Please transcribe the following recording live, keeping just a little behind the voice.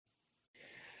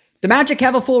The Magic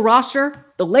have a full roster.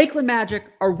 The Lakeland Magic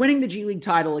are winning the G League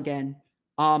title again.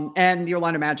 And the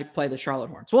Orlando Magic play the Charlotte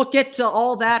Hornets. We'll get to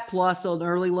all that, plus an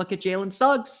early look at Jalen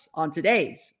Suggs on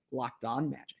today's Locked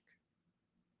On Magic.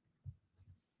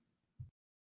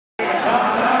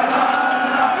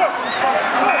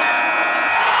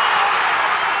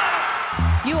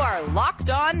 You are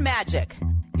Locked On Magic,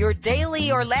 your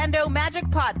daily Orlando Magic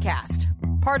podcast,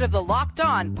 part of the Locked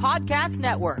On Podcast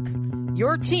Network,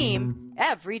 your team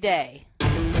every day.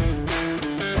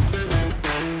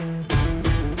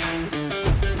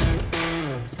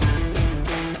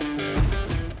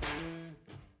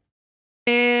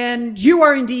 And you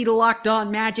are indeed Locked On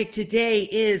Magic. Today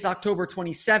is October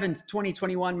 27th,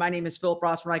 2021. My name is Philip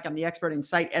Rossman-Reich. I'm the expert and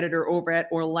site editor over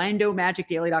at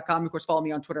OrlandoMagicDaily.com. Of course, follow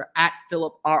me on Twitter at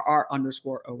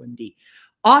PhilipRR_OMD.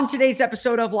 On today's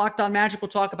episode of Locked On Magic, we'll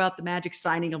talk about the Magic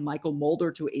signing of Michael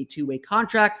Mulder to a two-way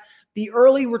contract, the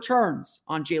early returns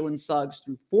on Jalen Suggs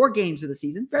through 4 games of the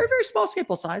season, very, very small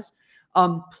sample size.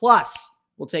 Plus,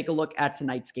 we'll take a look at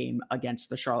tonight's game against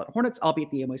the Charlotte Hornets. I'll be at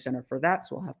the Amway Center for that,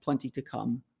 so we'll have plenty to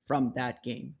come from that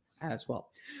game as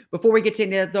well. Before we get to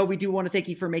that, though, we do want to thank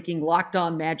you for making Locked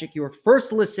On Magic your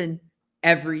first listen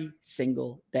every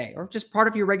single day, or just part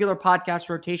of your regular podcast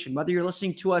rotation. Whether you're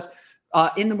listening to us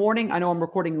in the morning, I know I'm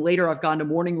recording later. I've gone to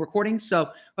morning recordings.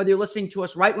 So whether you're listening to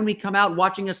us right when we come out,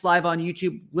 watching us live on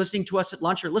YouTube, listening to us at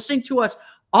lunch, or listening to us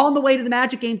on the way to the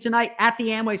Magic game tonight at the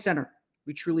Amway Center,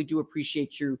 we truly do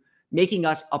appreciate you making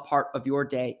us a part of your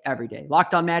day every day.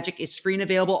 Locked On Magic is free and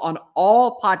available on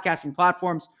all podcasting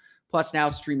platforms, plus now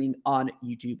streaming on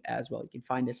YouTube as well. You can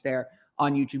find us there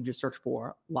on YouTube. Just search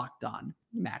for Locked On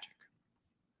Magic.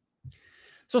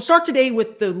 So I'll start today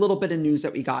with the little bit of news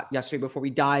that we got yesterday before we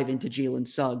dive into Jalen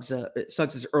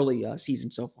Suggs' early season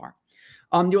so far.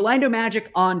 The Orlando Magic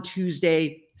on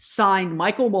Tuesday signed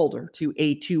Michael Mulder to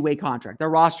a two-way contract. Their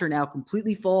roster now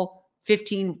completely full.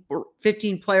 15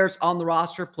 players on the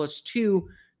roster plus 2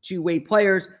 two-way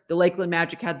players. The Lakeland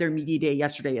Magic had their media day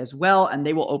yesterday as well, and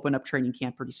they will open up training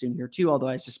camp pretty soon here too, although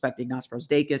I suspect Ignas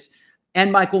Brazdeikis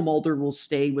and Michael Mulder will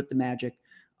stay with the Magic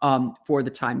for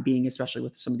the time being, especially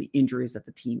with some of the injuries that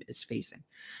the team is facing.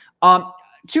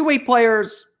 Two-way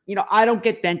players, I don't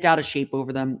get bent out of shape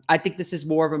over them. I think this is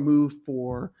more of a move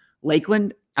for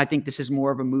Lakeland. I think this is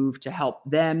more of a move to help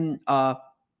them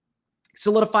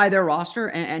solidify their roster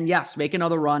and yes, make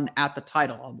another run at the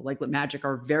title. The Lakeland Magic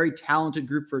are a very talented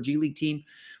group for a G League team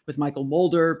with Michael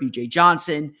Mulder, BJ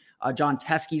Johnson, John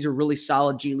Teskey's a really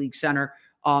solid G League center.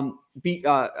 I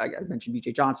mentioned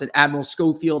BJ Johnson. Admiral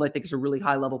Schofield, I think, is a really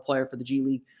high-level player for the G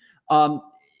League. Ignas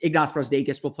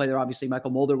Brazdeikis will play there, obviously.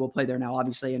 Michael Mulder will play there now,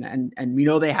 obviously. And we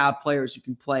know they have players who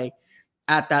can play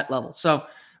at that level. So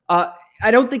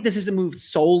I don't think this is a move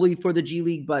solely for the G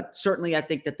League, but certainly I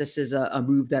think that this is a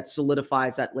move that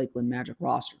solidifies that Lakeland Magic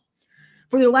roster.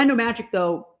 For the Orlando Magic,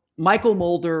 though, Michael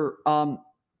Mulder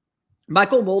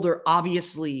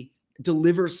obviously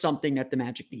delivers something that the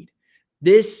Magic need.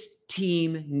 This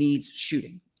team needs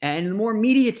shooting. And in a more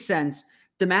immediate sense,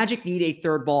 the Magic need a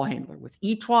third ball handler. With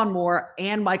E'Twaun Moore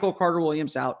and Michael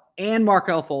Carter-Williams out and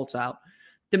Markelle Fultz out,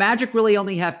 the Magic really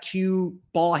only have 2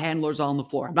 ball handlers on the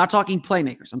floor. I'm not talking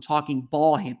playmakers. I'm talking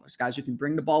ball handlers, guys who can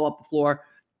bring the ball up the floor,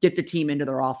 get the team into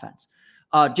their offense.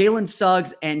 Jalen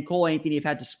Suggs and Cole Anthony have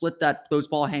had to split those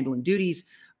ball handling duties.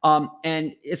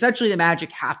 And essentially the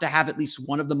Magic have to have at least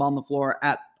one of them on the floor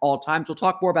at all times. We'll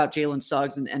talk more about Jalen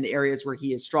Suggs and the areas where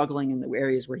he is struggling and the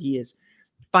areas where he is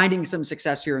finding some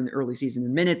success here in the early season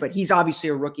in a minute. But he's obviously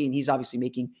a rookie and he's obviously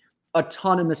making a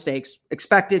ton of mistakes.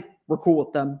 Expected. We're cool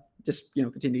with them. Just,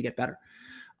 continue to get better.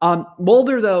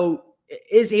 Mulder, though,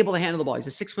 is able to handle the ball. He's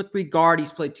a 6'3" guard.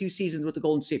 He's played 2 seasons with the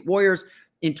Golden State Warriors.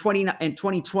 In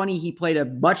 2020, he played a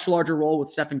much larger role with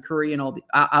Stephen Curry and all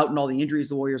the injuries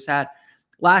the Warriors had.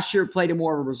 Last year, played a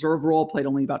more of a reserve role, played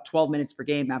only about 12 minutes per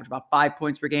game, averaged about 5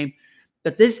 points per game.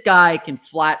 But this guy can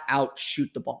flat out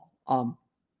shoot the ball.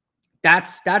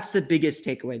 That's the biggest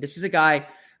takeaway. This is a guy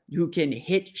who can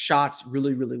hit shots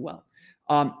really, really well.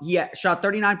 He shot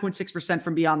 39.6%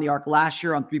 from beyond the arc last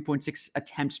year on 3.6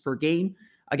 attempts per game.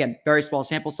 Again, very small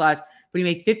sample size, but he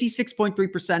made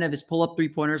 56.3% of his pull-up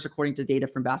three-pointers, according to data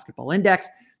from Basketball Index,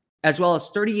 as well as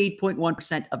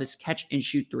 38.1% of his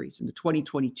catch-and-shoot threes. In the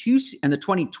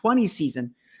 2020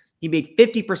 season, he made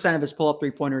 50% of his pull-up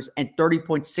three-pointers and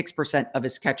 30.6% of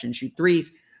his catch-and-shoot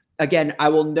threes. Again, I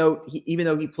will note, even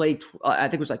though he played, I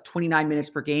think it was like 29 minutes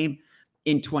per game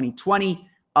in 2020,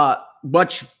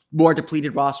 much more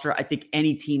depleted roster. I think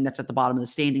any team that's at the bottom of the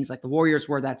standings, like the Warriors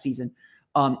were that season,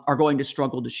 are going to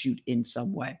struggle to shoot in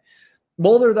some way.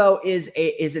 Mulder, though, is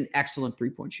an excellent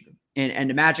three-point shooter. And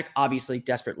the Magic obviously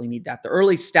desperately need that. The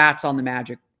early stats on the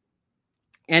Magic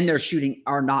and their shooting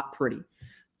are not pretty.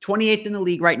 28th in the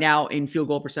league right now in field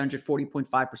goal percentage at 40.5%,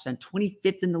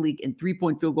 25th in the league in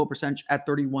three-point field goal percentage at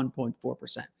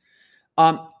 31.4%.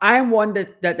 I am one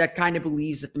that kind of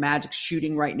believes that the Magic's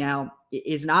shooting right now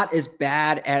is not as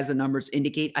bad as the numbers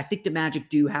indicate. I think the Magic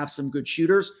do have some good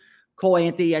shooters. Cole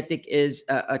Anthony, I think, is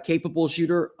a capable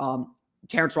shooter.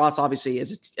 Terrence Ross, obviously,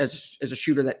 is a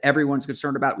shooter that everyone's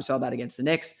concerned about. We saw that against the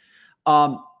Knicks.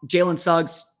 Jalen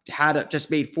Suggs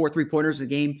just made 4 3-pointers in the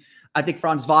game. I think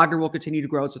Franz Wagner will continue to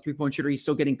grow as a three-point shooter. He's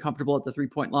still getting comfortable at the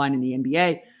three-point line in the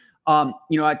NBA.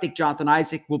 I think Jonathan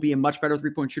Isaac will be a much better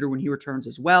three-point shooter when he returns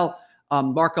as well.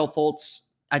 Markelle Fultz,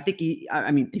 I think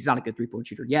he's not a good three-point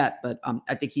shooter yet, but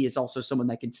I think he is also someone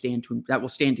that will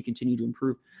stand to continue to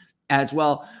improve as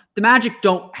well. The Magic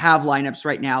don't have lineups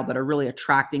right now that are really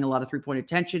attracting a lot of three-point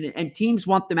attention, and teams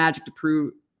want the Magic to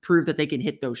prove that they can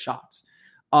hit those shots.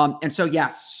 And so,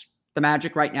 yes, the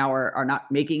Magic right now are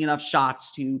not making enough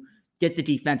shots to get the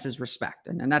defense's respect.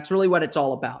 And that's really what it's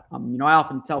all about. I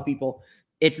often tell people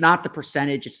it's not the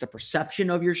percentage, it's the perception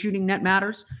of your shooting that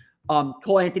matters.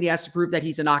 Cole Anthony has to prove that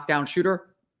he's a knockdown shooter.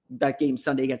 That game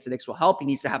Sunday against the Knicks will help. He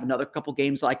needs to have another couple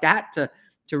games like that to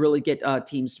really get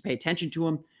teams to pay attention to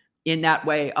him in that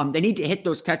way. They need to hit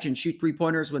those catch and shoot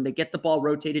three-pointers when they get the ball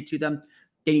rotated to them.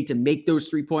 They need to make those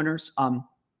three-pointers.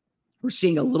 We're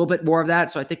seeing a little bit more of that.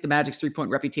 So I think the Magic's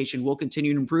three-point reputation will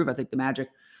continue to improve. I think the Magic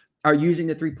are using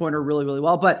the three-pointer really, really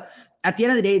well. But at the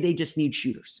end of the day, they just need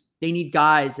shooters. They need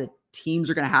guys that teams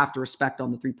are going to have to respect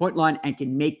on the three-point line and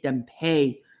can make them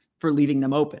pay for leaving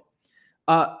them open.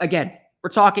 Again,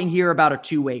 we're talking here about a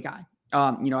two-way guy.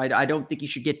 I don't think you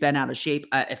should get Ben out of shape.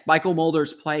 If Michael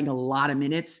Mulder's playing a lot of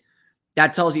minutes,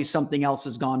 that tells you something else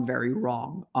has gone very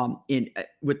wrong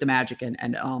with the Magic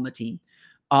and on the team.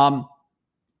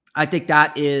 I think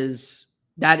that is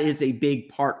a big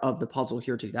part of the puzzle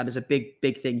here too. That is a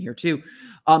big thing here too.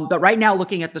 But right now,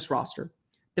 looking at this roster,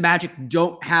 the Magic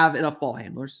don't have enough ball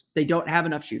handlers. They don't have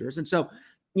enough shooters. And so,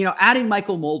 adding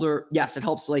Michael Mulder, yes, it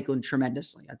helps Lakeland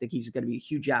tremendously. I think he's going to be a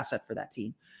huge asset for that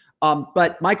team.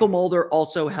 But Michael Mulder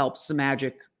also helps the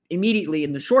Magic immediately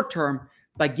in the short term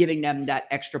by giving them that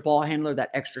extra ball handler, that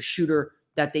extra shooter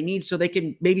that they need so they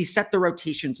can maybe set the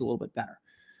rotations a little bit better.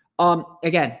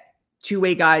 Again,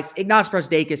 two-way guys. Ignas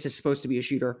Brazdeikis is supposed to be a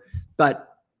shooter, but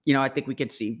I think we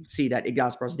could see that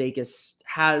Ignas Brazdeikis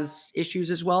has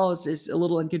issues as well, is a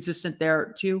little inconsistent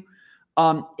there too.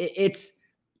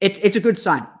 It's a good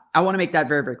sign. I want to make that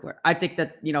very, very clear. I think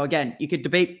that, again, you could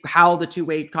debate how the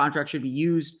two-way contract should be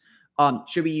used.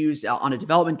 Should be used on a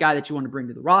development guy that you want to bring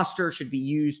to the roster, should be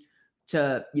used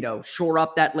to, shore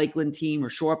up that Lakeland team or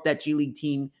shore up that G League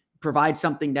team, provide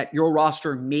something that your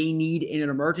roster may need in an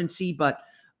emergency, but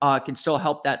can still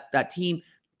help that team.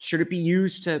 Should it be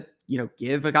used to,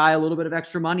 give a guy a little bit of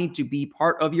extra money to be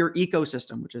part of your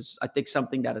ecosystem, which is, I think,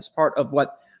 something that is part of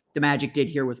what the Magic did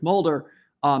here with Mulder,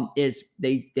 is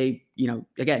they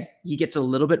again, he gets a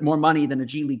little bit more money than a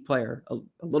G League player.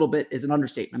 A little bit is an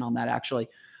understatement on that, actually,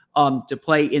 to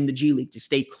play in the G League, to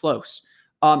stay close.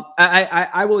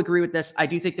 I will agree with this. I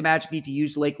do think the Magic need to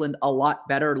use Lakeland a lot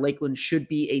better. Lakeland should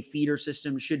be a feeder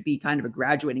system, should be kind of a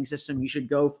graduating system. You should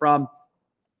go from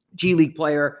G League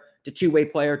player to two-way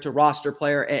player to roster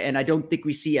player. And I don't think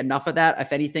we see enough of that.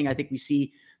 If anything, I think we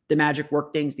see the Magic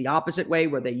work things the opposite way,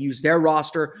 where they use their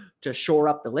roster to shore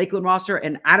up the Lakeland roster.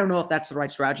 And I don't know if that's the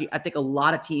right strategy. I think a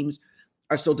lot of teams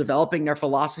are still developing their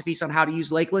philosophies on how to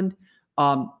use Lakeland.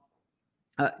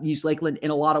 Use Lakeland in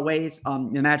a lot of ways.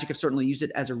 The Magic have certainly used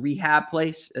it as a rehab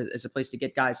place, as a place to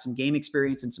get guys some game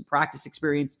experience and some practice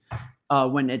experience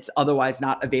when it's otherwise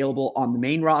not available on the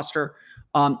main roster.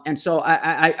 And so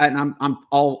I'm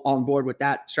all on board with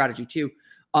that strategy too.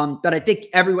 But I think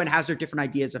everyone has their different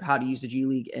ideas of how to use the G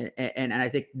League, and I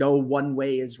think no one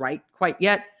way is right quite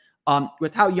yet.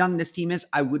 With how young this team is,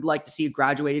 I would like to see a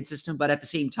graduated system, but at the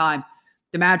same time,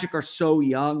 the Magic are so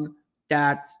young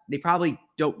that they probably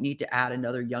don't need to add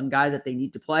another young guy that they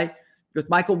need to play. With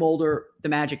Michael Mulder, the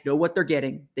Magic know what they're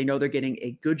getting. They know they're getting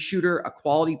a good shooter, a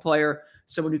quality player,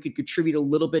 someone who could contribute a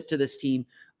little bit to this team,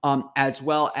 as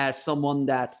well as someone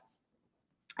that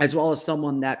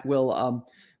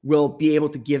will be able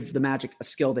to give the Magic a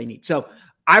skill they need. So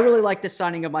I really like the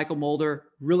signing of Michael Mulder.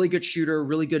 Really good shooter,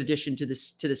 really good addition to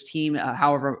this team.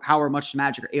 However much the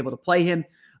Magic are able to play him.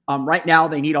 Right now,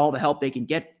 they need all the help they can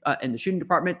get in the shooting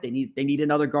department. They need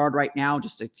another guard right now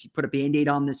just to put a Band-Aid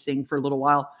on this thing for a little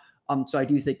while. So I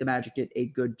do think the Magic did a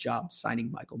good job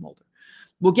signing Michael Mulder.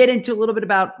 We'll get into a little bit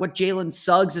about what Jalen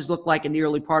Suggs has looked like in the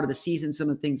early part of the season, some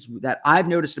of the things that I've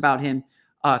noticed about him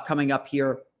coming up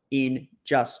here in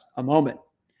just a moment.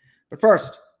 But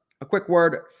first, a quick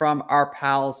word from our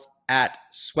pals at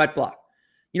Sweatblock.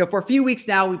 For a few weeks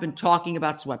now, we've been talking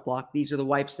about Sweat Block. These are the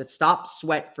wipes that stop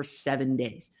sweat for 7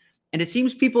 days. And it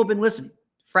seems people have been listening.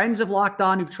 Friends of Locked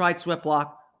On who've tried Sweat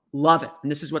Block love it.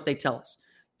 And this is what they tell us.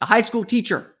 A high school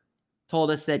teacher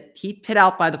told us that he'd pit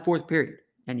out by the 4th period,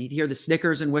 and he'd hear the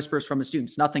snickers and whispers from his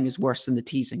students. Nothing is worse than the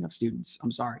teasing of students.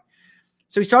 I'm sorry.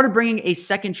 So he started bringing a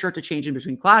second shirt to change in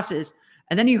between classes,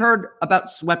 and then he heard about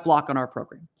Sweat Block on our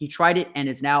program. He tried it and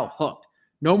is now hooked.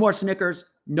 No more snickers,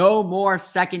 no more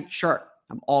second shirt.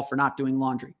 I'm all for not doing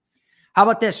laundry. How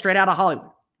about this? Straight out of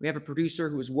Hollywood. We have a producer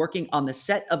who is working on the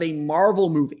set of a Marvel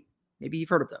movie. Maybe you've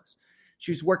heard of those.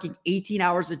 She was working 18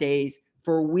 hours a day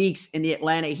for weeks in the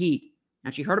Atlanta heat.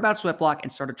 And she heard about Sweat Block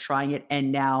and started trying it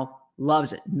and now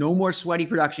loves it. No more sweaty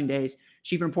production days.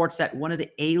 She even reports that one of the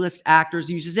A-list actors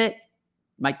uses it.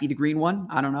 Might be the green one.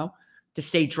 I don't know. To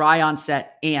stay dry on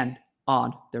set and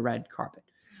on the red carpet.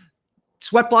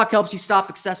 Sweat Block helps you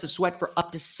stop excessive sweat for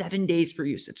up to 7 days per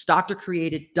use. It's doctor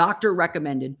created, doctor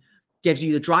recommended, gives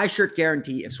you the dry shirt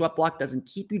guarantee. If Sweat Block doesn't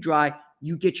keep you dry,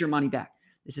 you get your money back.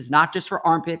 This is not just for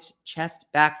armpits, chest,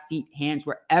 back, feet, hands,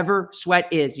 wherever sweat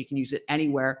is. You can use it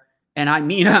anywhere, and I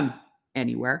mean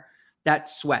anywhere that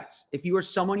sweats. If you or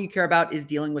someone you care about is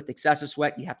dealing with excessive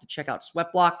sweat, you have to check out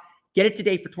Sweat Block. Get it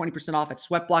today for 20% off at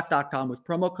sweatblock.com with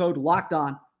promo code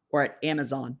LOCKEDON or at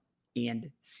Amazon and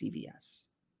CVS.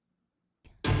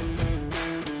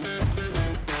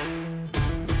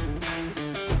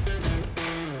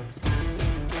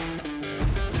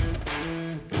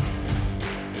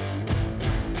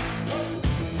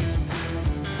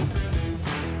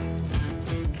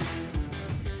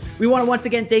 We want to once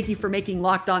again thank you for making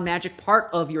Locked On Magic part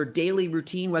of your daily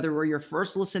routine, whether we're your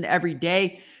first listen every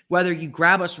day, whether you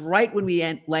grab us right when we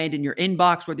land in your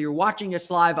inbox, whether you're watching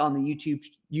us live on the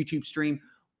YouTube stream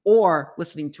or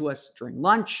listening to us during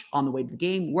lunch, on the way to the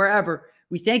game, wherever.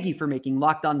 We thank you for making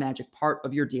Locked On Magic part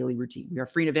of your daily routine. We are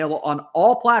free and available on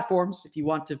all platforms if you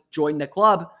want to join the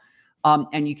club.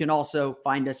 And you can also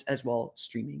find us as well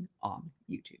streaming on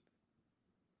YouTube.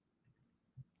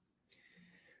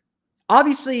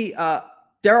 Obviously,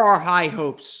 there are high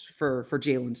hopes for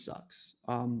Jalen Suggs.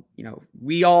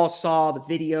 We all saw the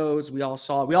videos. We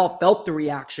all felt the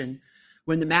reaction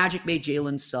when the Magic made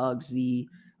Jalen Suggs the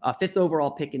 5th overall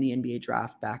pick in the NBA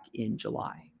draft back in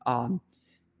July.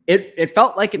 It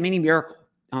felt like a mini miracle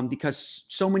because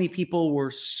so many people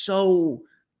were so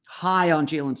high on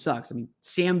Jalen Suggs. I mean,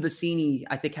 Sam Vecini,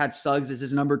 I think, had Suggs as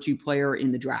his number 2 player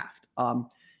in the draft.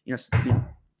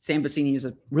 Sam Vecini is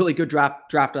a really good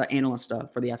draft analyst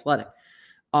for The Athletic.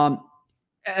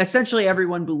 Essentially,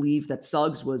 everyone believed that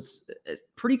Suggs was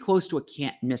pretty close to a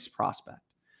can't-miss prospect.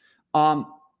 And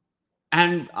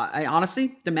I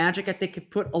honestly, the Magic, I think, have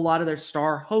put a lot of their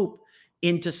star hope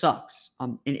into Suggs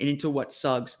and into what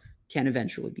Suggs can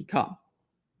eventually become.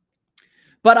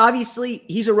 But obviously,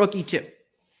 he's a rookie too,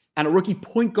 and a rookie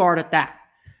point guard at that.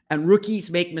 And rookies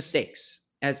make mistakes.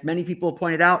 As many people have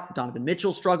pointed out, Donovan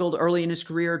Mitchell struggled early in his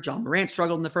career. John Morant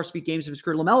struggled in the first few games of his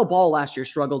career. LaMelo Ball last year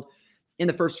struggled in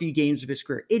the first few games of his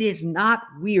career. It is not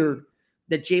weird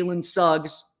that Jalen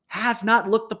Suggs has not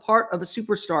looked the part of a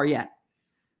superstar yet.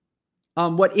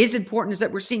 What is important is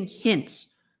that we're seeing hints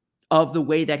of the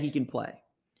way that he can play.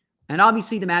 And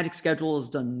obviously, the Magic schedule has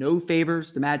done no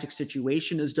favors. The Magic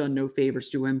situation has done no favors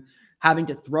to him, having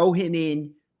to throw him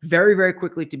in very, very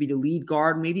quickly to be the lead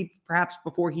guard, maybe perhaps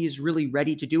before he is really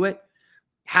ready to do it,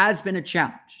 has been a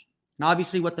challenge. And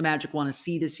obviously what the Magic want to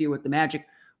see this year, what the Magic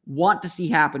want to see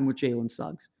happen with Jalen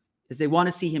Suggs, is they want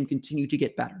to see him continue to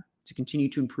get better, to continue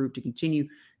to improve, to continue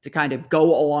to kind of go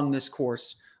along this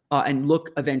course and look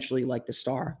eventually like the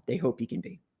star they hope he can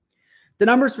be. The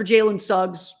numbers for Jalen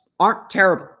Suggs aren't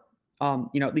terrible.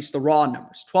 At least the raw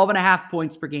numbers. 12.5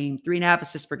 points per game, 3.5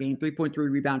 assists per game, 3.3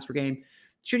 rebounds per game,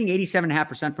 shooting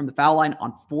 87.5% from the foul line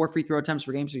on 4 free throw attempts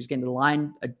per game. So he's getting to the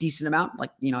line a decent amount. I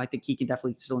think he can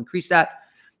definitely still increase that.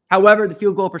 However, the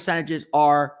field goal percentages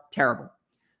are terrible.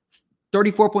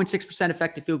 34.6%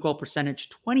 effective field goal percentage,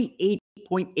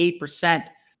 28.8%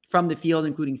 from the field,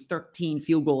 including 13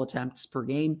 field goal attempts per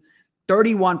game.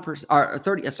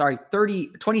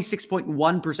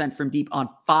 26.1% from deep on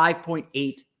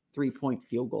 5.8 3-point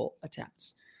field goal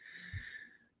attempts.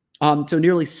 So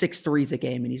nearly 6 threes a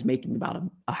game, and he's making about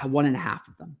 1.5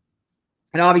 of them.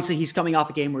 And obviously, he's coming off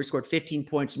a game where he scored 15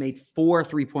 points, made 4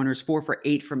 3-pointers, 4 for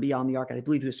 8 from beyond the arc, and I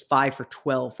believe he was 5 for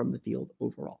 12 from the field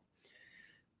overall.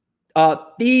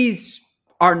 These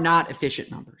are not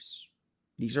efficient numbers.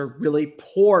 These are really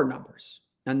poor numbers.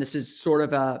 And this is sort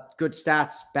of a good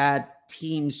stats, bad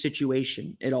team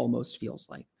situation, it almost feels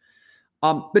like.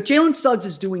 But Jalen Suggs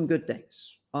is doing good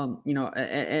things.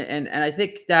 And I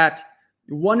think that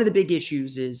one of the big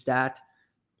issues is that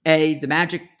The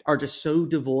Magic are just so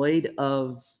devoid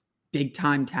of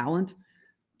big-time talent.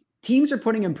 Teams are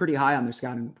putting him pretty high on their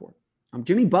scouting report.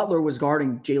 Jimmy Butler was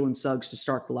guarding Jalen Suggs to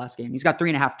start the last game. He's got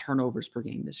 3.5 turnovers per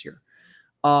game this year.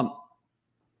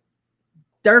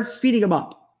 They're speeding him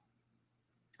up.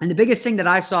 And the biggest thing that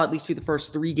I saw, at least through the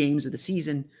first 3 games of the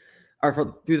season, or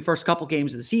through the first couple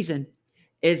games of the season,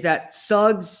 is that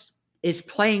Suggs is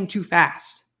playing too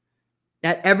fast.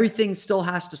 That everything still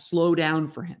has to slow down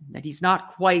for him. That he's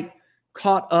not quite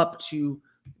caught up to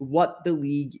what the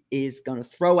league is going to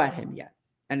throw at him yet.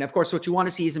 And of course, what you want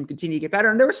to see is him continue to get better.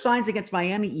 And there were signs against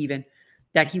Miami even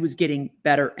that he was getting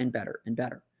better and better and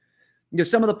better.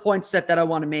 Some of the points that I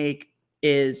want to make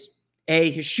is,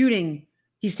 his shooting,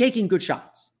 he's taking good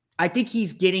shots. I think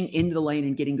he's getting into the lane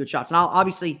and getting good shots. Now,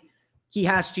 obviously, he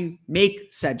has to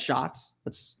make said shots.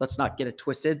 Let's not get it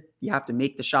twisted. You have to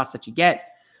make the shots that you get.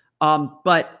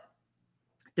 But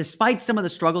despite some of the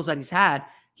struggles that he's had,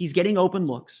 he's getting open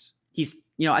looks. He's,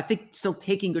 I think still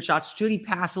taking good shots. Should he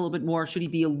pass a little bit more? Should he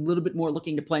be a little bit more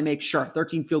looking to play make? Sure.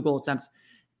 13 field goal attempts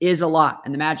is a lot.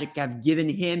 And the Magic have given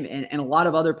him and a lot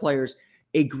of other players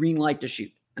a green light to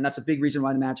shoot. And that's a big reason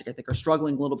why the Magic, I think, are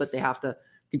struggling a little bit. They have to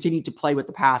continue to play with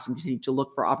the pass and continue to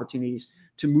look for opportunities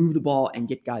to move the ball and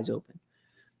get guys open.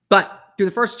 But through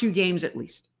the first 2 games, at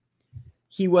least,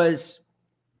 he was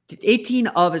 18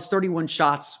 of his 31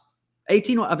 shots,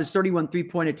 18 of his 31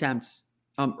 3-point attempts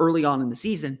early on in the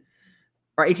season,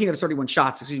 or 18 of his 31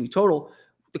 shots, total.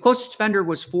 The closest defender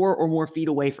was 4 or more feet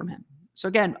away from him. So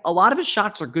again, a lot of his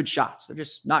shots are good shots. They're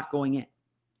just not going in.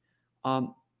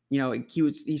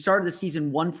 He started the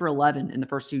season 1 for 11 in the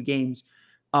first 2 games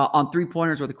on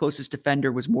 3-pointers where the closest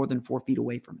defender was more than 4 feet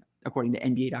away from him, according to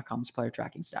NBA.com's player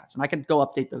tracking stats. And I could go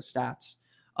update those stats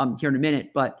here in a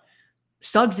minute, but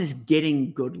Suggs is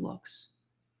getting good looks.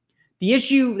 The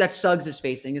issue that Suggs is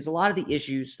facing is a lot of the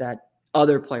issues that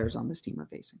other players on this team are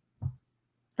facing.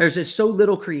 There's just so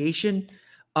little creation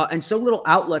and so little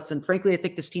outlets. And frankly, I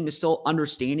think this team is still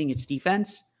understanding its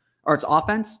defense or its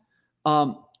offense.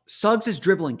 Suggs is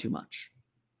dribbling too much.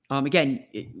 Again,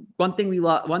 one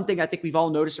thing I think we've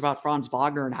all noticed about Franz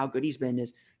Wagner and how good he's been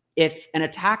is if an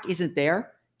attack isn't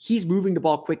there, he's moving the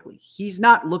ball quickly. He's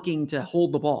not looking to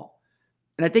hold the ball.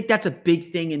 And I think that's a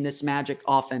big thing in this Magic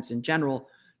offense in general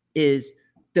is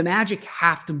the Magic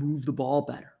have to move the ball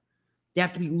better. They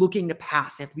have to be looking to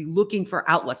pass. They have to be looking for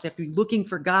outlets. They have to be looking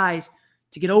for guys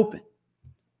to get open.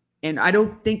 And I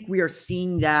don't think we are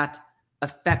seeing that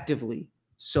effectively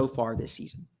so far this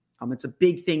season. It's a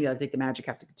big thing that I think the Magic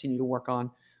have to continue to work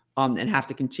on and have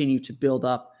to continue to build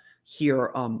up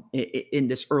here in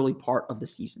this early part of the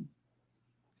season.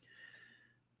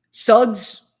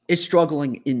 Suggs is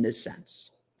struggling in this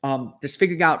sense. Just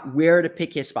figuring out where to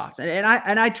pick his spots. And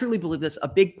I truly believe this. A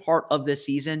big part of this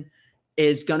season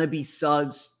is going to be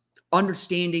Suggs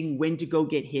understanding when to go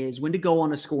get his, when to go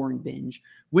on a scoring binge,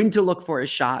 when to look for his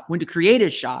shot, when to create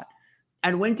his shot,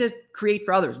 and when to create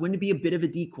for others, when to be a bit of a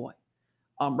decoy.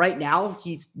 Right now,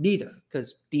 he's neither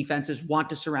because defenses want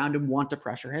to surround him, want to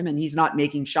pressure him, and he's not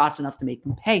making shots enough to make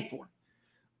them pay for it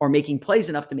or making plays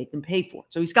enough to make them pay for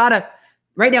it. So he's got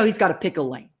to pick a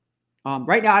lane.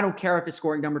 Right now, I don't care if his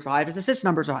scoring numbers are high, if his assist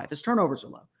numbers are high, if his turnovers are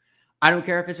low. I don't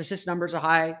care if his assist numbers are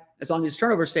high, as long as his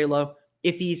turnovers stay low,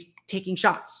 if he's taking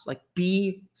shots. Like,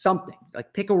 be something.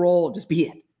 Like, pick a role, just be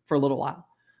it for a little while.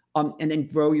 And then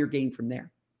grow your game from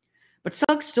there. But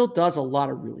Suggs still does a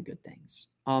lot of really good things.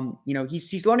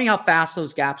 He's learning how fast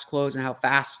those gaps close and how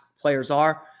fast players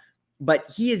are.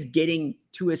 But he is getting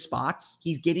to his spots.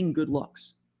 He's getting good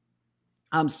looks.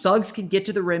 Suggs can get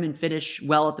to the rim and finish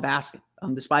well at the basket,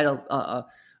 despite a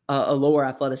lower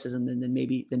athleticism than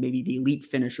maybe the elite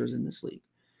finishers in this league.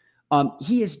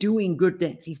 He is doing good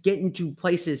things. He's getting to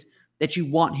places that you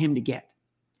want him to get.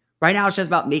 Right now, it's just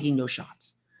about making those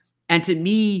shots. And to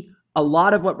me, a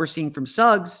lot of what we're seeing from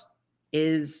Suggs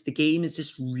is the game is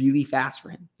just really fast for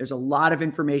him. There's a lot of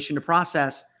information to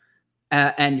process,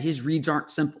 and his reads aren't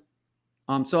simple.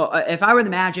 So if I were the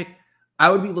Magic, I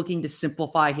would be looking to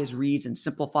simplify his reads and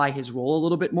simplify his role a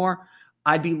little bit more.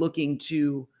 I'd be looking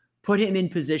to put him in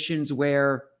positions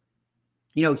where,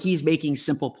 he's making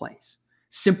simple plays.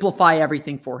 Simplify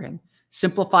everything for him.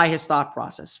 Simplify his thought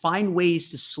process. Find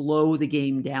ways to slow the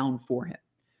game down for him.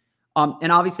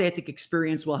 And obviously, I think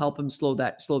experience will help him slow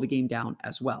the game down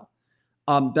as well.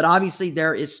 But obviously,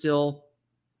 there is still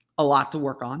a lot to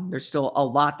work on. There's still a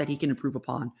lot that he can improve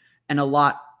upon and a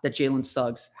lot that Jalen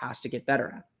Suggs has to get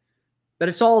better at. But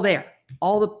it's all there.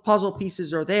 All the puzzle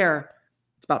pieces are there.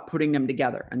 It's about putting them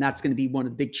together. And that's going to be one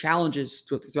of the big challenges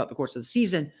throughout the course of the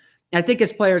season. And I think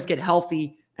as players get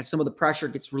healthy and some of the pressure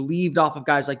gets relieved off of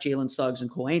guys like Jalen Suggs and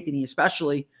Cole Anthony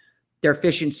especially, their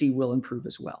efficiency will improve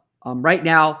as well. Right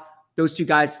now, those two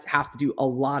guys have to do a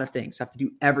lot of things, have to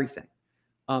do everything.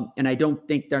 And I don't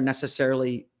think they're not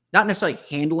necessarily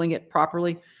handling it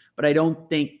properly, but I don't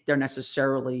think they're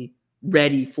necessarily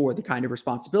ready for the kind of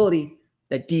responsibility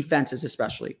that defenses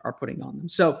especially are putting on them.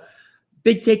 So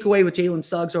big takeaway with Jalen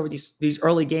Suggs over these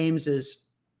early games is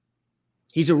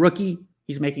he's a rookie.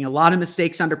 He's making a lot of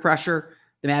mistakes under pressure.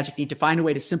 The Magic need to find a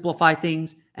way to simplify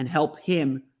things and help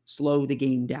him slow the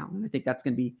game down. And I think that's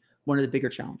going to be one of the bigger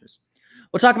challenges.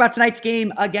 We'll talk about tonight's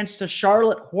game against the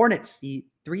Charlotte Hornets, the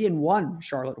 3-1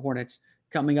 Charlotte Hornets,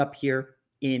 coming up here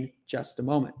in just a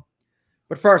moment.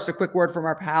 But first, a quick word from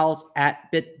our pals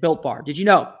at Built Bar. Did you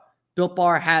know Built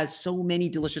Bar has so many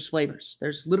delicious flavors?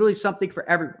 There's literally something for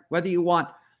everyone. Whether you want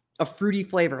a fruity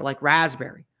flavor like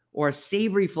raspberry or a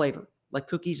savory flavor like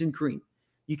cookies and cream,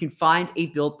 you can find a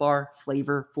Built Bar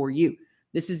flavor for you.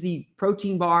 This is the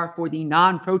protein bar for the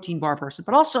non-protein bar person,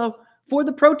 but also for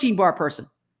the protein bar person.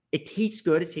 It tastes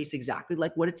good. It tastes exactly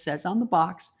like what it says on the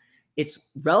box. It's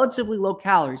relatively low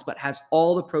calories, but has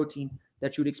all the protein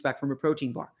that you would expect from a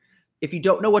protein bar. If you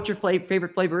don't know what your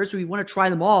favorite flavor is, or you want to try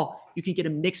them all, you can get a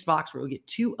mixed box where you'll get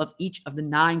 2 of each of the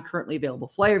 9 currently available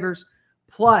flavors.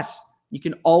 Plus, you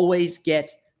can always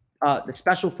get the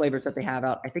special flavors that they have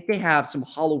out. I think they have some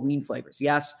Halloween flavors.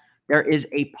 Yes, there is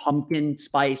a pumpkin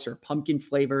spice or pumpkin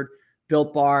flavored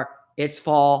Built Bar. It's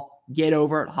fall. Get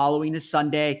over it. Halloween is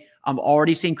Sunday. I'm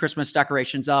already seeing Christmas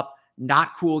decorations up.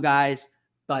 Not cool, guys.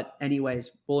 But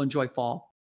anyways, we'll enjoy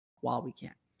fall while we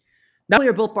can. Not only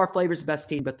are Built Bar flavors the best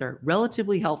tasting, but they're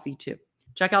relatively healthy too.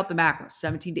 Check out the macros: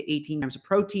 17 to 18 grams of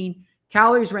protein,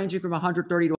 calories ranging from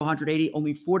 130 to 180,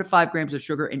 only 4 to 5 grams of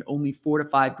sugar, and only 4 to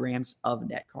 5 grams of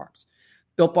net carbs.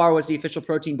 Built Bar was the official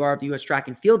protein bar of the U.S. track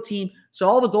and field team, so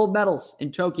all the gold medals in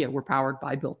Tokyo were powered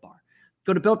by Built Bar.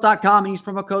 Go to Built.com and use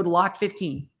promo code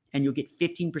LOCK15, and you'll get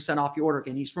 15% off your order.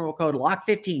 Again, use promo code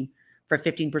LOCK15 for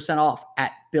 15% off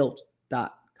at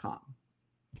Built.com.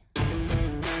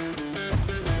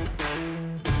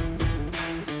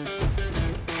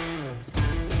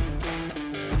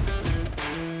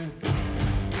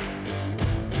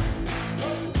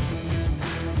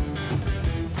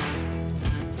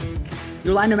 The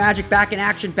Orlando Magic back in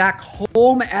action, back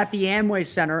home at the Amway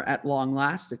Center at long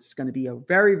last. It's going to be a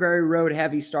very, very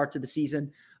road-heavy start to the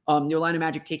season. The Orlando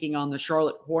Magic taking on the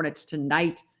Charlotte Hornets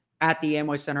tonight at the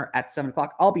Amway Center at 7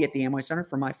 o'clock. I'll be at the Amway Center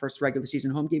for my first regular season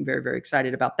home game. Very, very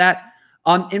excited about that.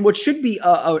 And what should be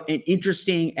an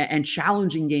interesting and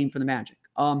challenging game for the Magic.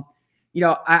 I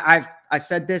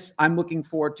said this. I'm looking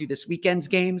forward to this weekend's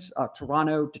games,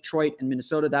 Toronto, Detroit, and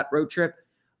Minnesota, that road trip,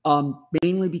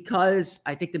 mainly because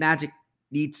I think the Magic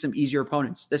needs some easier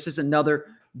opponents. This is another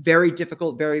very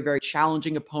difficult, very, very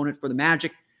challenging opponent for the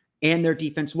Magic and their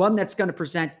defense, one that's going to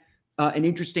present an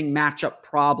interesting matchup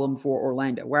problem for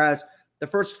Orlando. Whereas the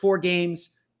first 4 games,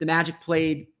 the Magic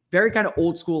played very kind of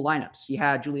old school lineups. You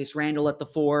had Julius Randle at the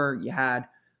 4. You had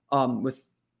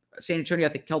with San Antonio, I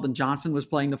think Keldon Johnson was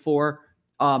playing the 4.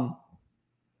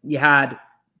 You had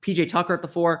PJ Tucker at the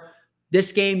 4.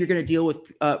 This game, you're going to deal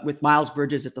with Miles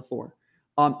Bridges at the 4.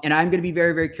 And I'm going to be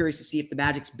very, very curious to see if the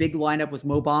Magic's big lineup with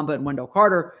Mo Bamba and Wendell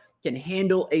Carter can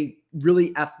handle a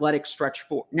really athletic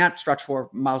not stretch four.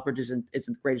 Miles Bridges isn't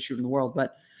the greatest shooter in the world,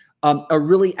 but a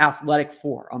really athletic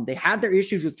 4. They had their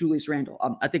issues with Julius Randle.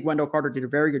 I think Wendell Carter did a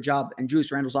very good job, and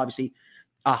Julius Randle's obviously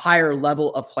a higher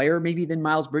level of player maybe than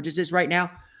Miles Bridges is right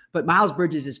now. But Miles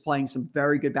Bridges is playing some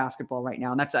very good basketball right now,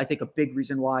 and that's, I think, a big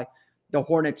reason why the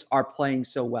Hornets are playing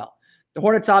so well. The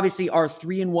Hornets obviously are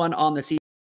 3-1 on the season.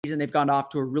 They've gone off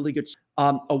to a really good,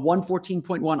 a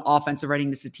 114.1 offensive rating.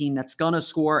 This is a team that's going to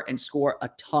score and score a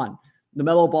ton.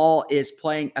 LaMelo Ball is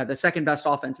playing the second best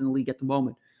offense in the league at the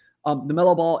moment.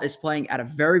 LaMelo Ball is playing at a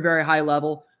very, very high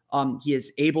level. He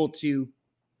is able to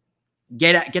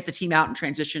get the team out in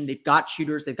transition. They've got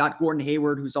shooters. They've got Gordon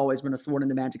Hayward, who's always been a thorn in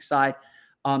the Magic side.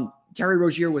 Terry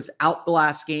Rozier was out the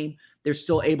last game. They're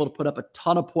still able to put up a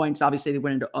ton of points. Obviously, they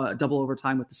went into double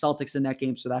overtime with the Celtics in that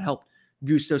game, so that helped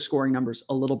goose those scoring numbers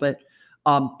a little bit.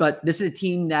 But this is a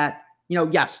team that,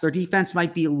 yes, their defense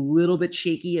might be a little bit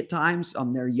shaky at times.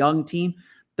 They're a young team,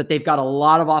 but they've got a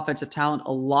lot of offensive talent,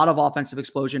 a lot of offensive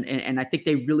explosion, and I think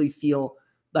they really feel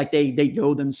like they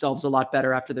know themselves a lot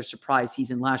better after their surprise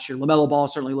season last year. LaMelo Ball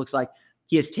certainly looks like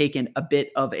he has taken a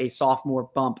bit of a sophomore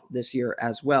bump this year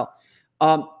as well.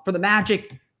 For the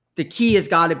Magic, the key has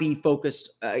got to be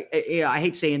focused. I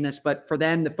hate saying this, but for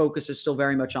them, the focus is still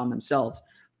very much on themselves.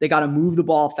 They got to move the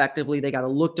ball effectively. They got to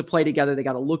look to play together. They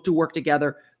got to look to work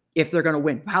together if they're going to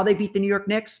win. How they beat the New York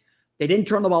Knicks, they didn't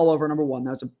turn the ball over, number one. That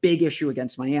was a big issue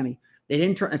against Miami.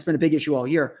 It's been a big issue all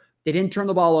year. They didn't turn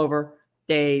the ball over.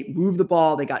 They moved the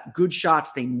ball. They got good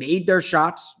shots. They made their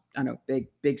shots. I know,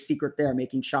 big secret there.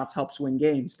 Making shots helps win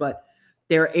games, but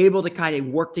they're able to kind of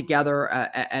work together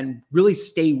and really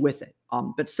stay with it.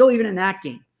 But still, even in that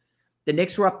game, the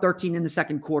Knicks were up 13 in the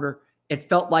second quarter. It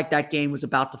felt like that game was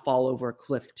about to fall over a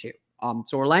cliff too.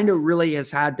 So Orlando really has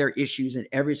had their issues in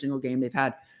every single game. They've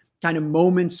had kind of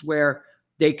moments where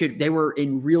they were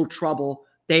in real trouble.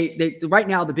 They right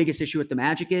now, the biggest issue with the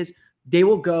Magic is they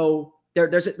will go there.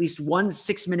 There's at least 1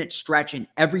 6-minute stretch in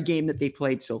every game that they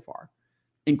played so far,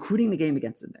 including the game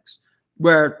against the Knicks,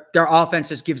 where their offense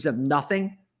just gives them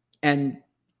nothing and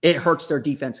it hurts their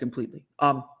defense completely.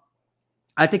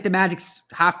 I think the Magic's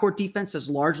half-court defense has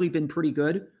largely been pretty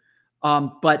good.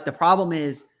 But the problem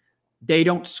is they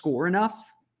don't score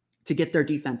enough to get their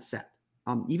defense set.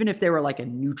 Even if they were like a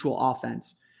neutral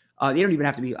offense, they don't even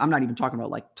have to be, I'm not even talking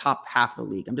about like top half of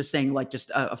the league. I'm just saying like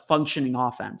just a functioning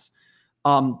offense.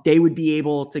 They would be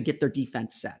able to get their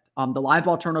defense set. The live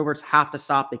ball turnovers have to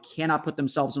stop. They cannot put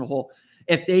themselves in a hole.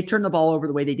 If they turn the ball over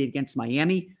the way they did against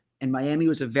Miami, and Miami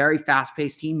was a very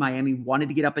fast-paced team, Miami wanted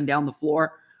to get up and down the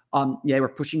floor. They were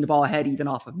pushing the ball ahead even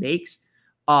off of makes.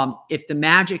 If the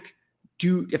Magic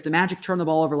turn the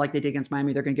ball over like they did against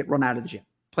Miami, they're going to get run out of the gym.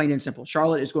 Plain and simple.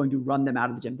 Charlotte is going to run them out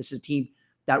of the gym. This is a team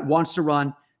that wants to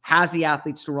run, has the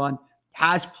athletes to run,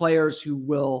 has players who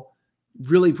will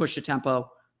really push the tempo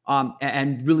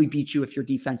and really beat you if your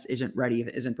defense isn't ready, if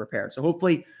it isn't prepared. So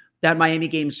hopefully that Miami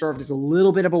game served as a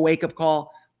little bit of a wake-up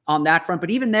call on that front. But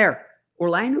even there,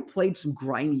 Orlando played some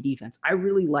grimy defense. I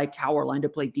really liked how Orlando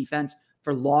played defense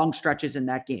for long stretches in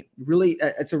that game. Really,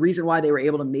 it's a reason why they were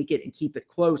able to make it and keep it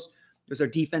close, because their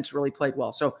defense really played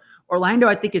well. So Orlando,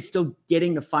 I think, is still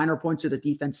getting the finer points of the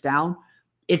defense down.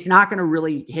 It's not going to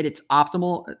really hit its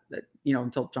optimal,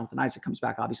 until Jonathan Isaac comes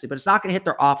back, obviously, but it's not going to hit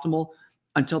their optimal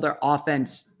until their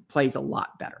offense plays a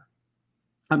lot better.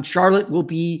 Charlotte will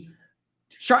be,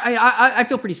 I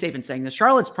feel pretty safe in saying this.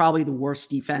 Charlotte's probably the worst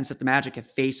defense that the Magic have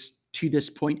faced to this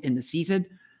point in the season.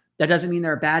 That doesn't mean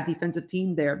they're a bad defensive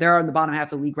team. They're in the bottom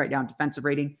half of the league right now in defensive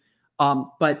rating.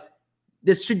 But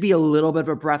this should be a little bit of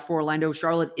a breath for Orlando.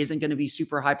 Charlotte isn't going to be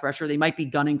super high pressure. They might be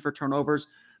gunning for turnovers,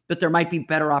 but there might be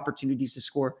better opportunities to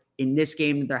score in this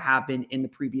game than there have been in the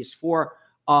previous four.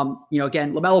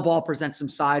 Again, LaMelo Ball presents some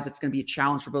size. It's going to be a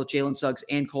challenge for both Jalen Suggs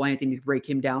and Cole Anthony to break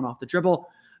him down off the dribble.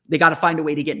 They got to find a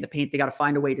way to get in the paint. They got to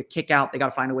find a way to kick out. They got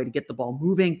to find a way to get the ball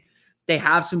moving. They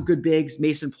have some good bigs.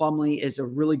 Mason Plumlee is a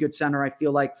really good center, I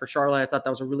feel like, for Charlotte. I thought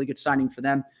that was a really good signing for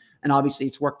them. And obviously,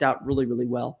 it's worked out really, really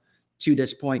well to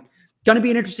this point. Going to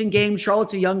be an interesting game.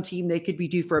 Charlotte's a young team. They could be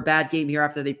due for a bad game here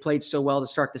after they played so well to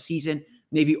start the season,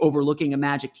 maybe overlooking a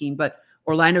Magic team. But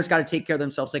Orlando's got to take care of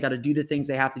themselves. They got to do the things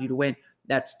they have to do to win.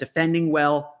 That's defending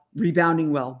well,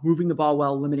 rebounding well, moving the ball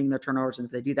well, limiting their turnovers. And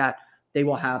if they do that, they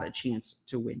will have a chance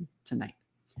to win tonight.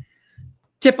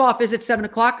 Tip-off is at 7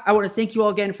 o'clock. I want to thank you all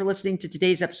again for listening to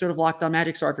today's episode of Locked On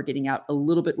Magic. Sorry for getting out a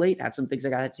little bit late. I had some things I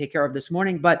got to take care of this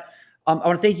morning. But I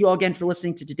want to thank you all again for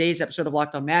listening to today's episode of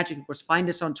Locked On Magic. Of course, find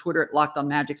us on Twitter at Locked On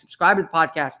Magic. Subscribe to the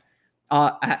podcast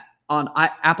on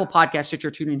Apple Podcasts,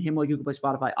 Stitcher, TuneIn, Himalaya, Google Play,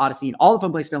 Spotify, Odyssey, and all the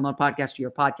fun places to download podcasts to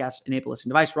your podcast-enabled listening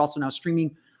device. We're also now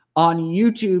streaming on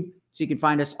YouTube, so you can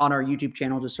find us on our YouTube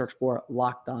channel. Just search for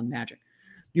Locked On Magic.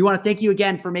 We want to thank you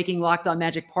again for making Locked On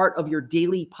Magic part of your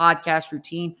daily podcast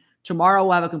routine. Tomorrow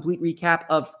we'll have a complete recap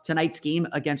of tonight's game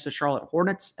against the Charlotte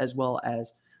Hornets, as well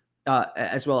as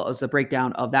the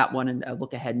breakdown of that one and a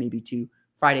look ahead maybe to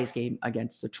Friday's game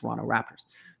against the Toronto Raptors.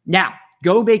 Now,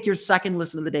 go make your second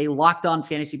listen of the day Locked On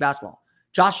Fantasy Basketball.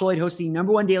 Josh Lloyd hosts the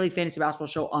 #1 daily fantasy basketball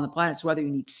show on the planet. So whether you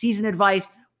need season advice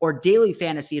or daily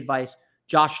fantasy advice,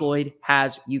 Josh Lloyd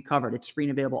has you covered. It's free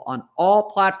and available on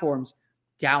all platforms.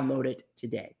 Download it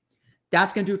today.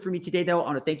 That's going to do it for me today, though. I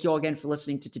want to thank you all again for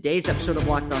listening to today's episode of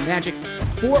Locked On Magic.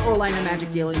 For Orlando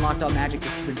Magic Daily and Locked On Magic,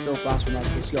 this has been Phil Ross from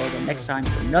Magic. We'll see you all again next time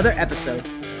for another episode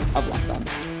of Locked On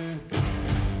Magic.